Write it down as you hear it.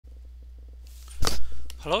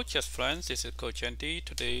Hello chess friends, this is Coach Andy.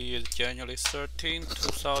 Today is January 13,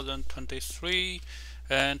 2023,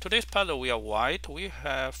 and today's puzzle we are white. We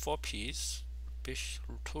have 4 pieces,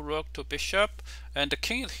 two rook, two bishop, and the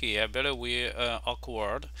king is here, very weird,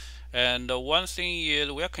 awkward. And one thing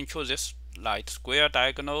is we control this light square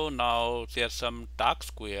diagonal. Now there's some dark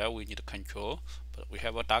square we need to control, but we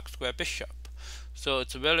have a dark square bishop. So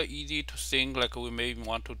it's very easy to think like we may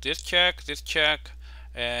want to this check,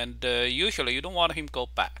 and usually you don't want him go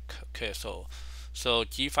back. Okay, so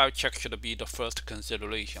g5 check should be the first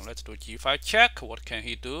consideration. Let's do g5 check. What can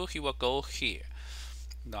he do? He will go here.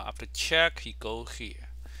 Now after check, he go here.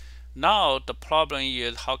 Now the problem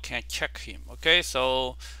is how can I check him? Okay,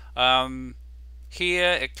 so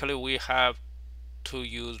here actually we have to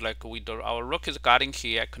use like our rook is guarding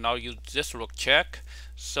here. I cannot use this rook check.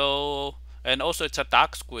 So and also it's a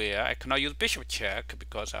dark square. I cannot use bishop check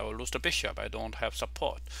because I will lose the bishop. I don't have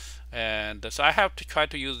support. And so I have to try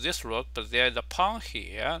to use this rook, but there's a pawn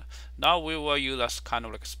here. Now we will use a kind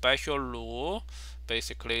of like special rule.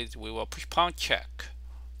 Basically, we will push pawn check,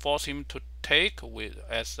 force him to take with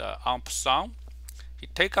as en passant. He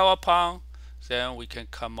take our pawn, then we can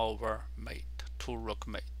come over mate, two rook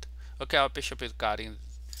mate. Okay, our bishop is guarding.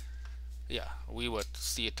 Yeah, we will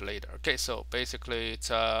see it later. Okay, so basically it's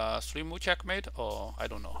a 3-move checkmate, or I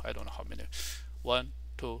don't know how many. 1,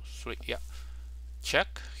 2, 3. Yeah,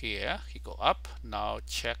 check here. He go up. Now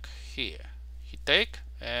check here. He take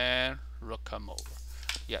and rook come over.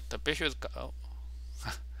 Yeah, the bishop is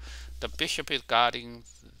the bishop is guarding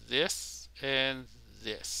this and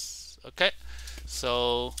this. Okay,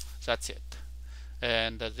 so that's it.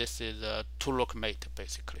 And this is a 2 rook mate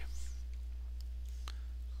basically.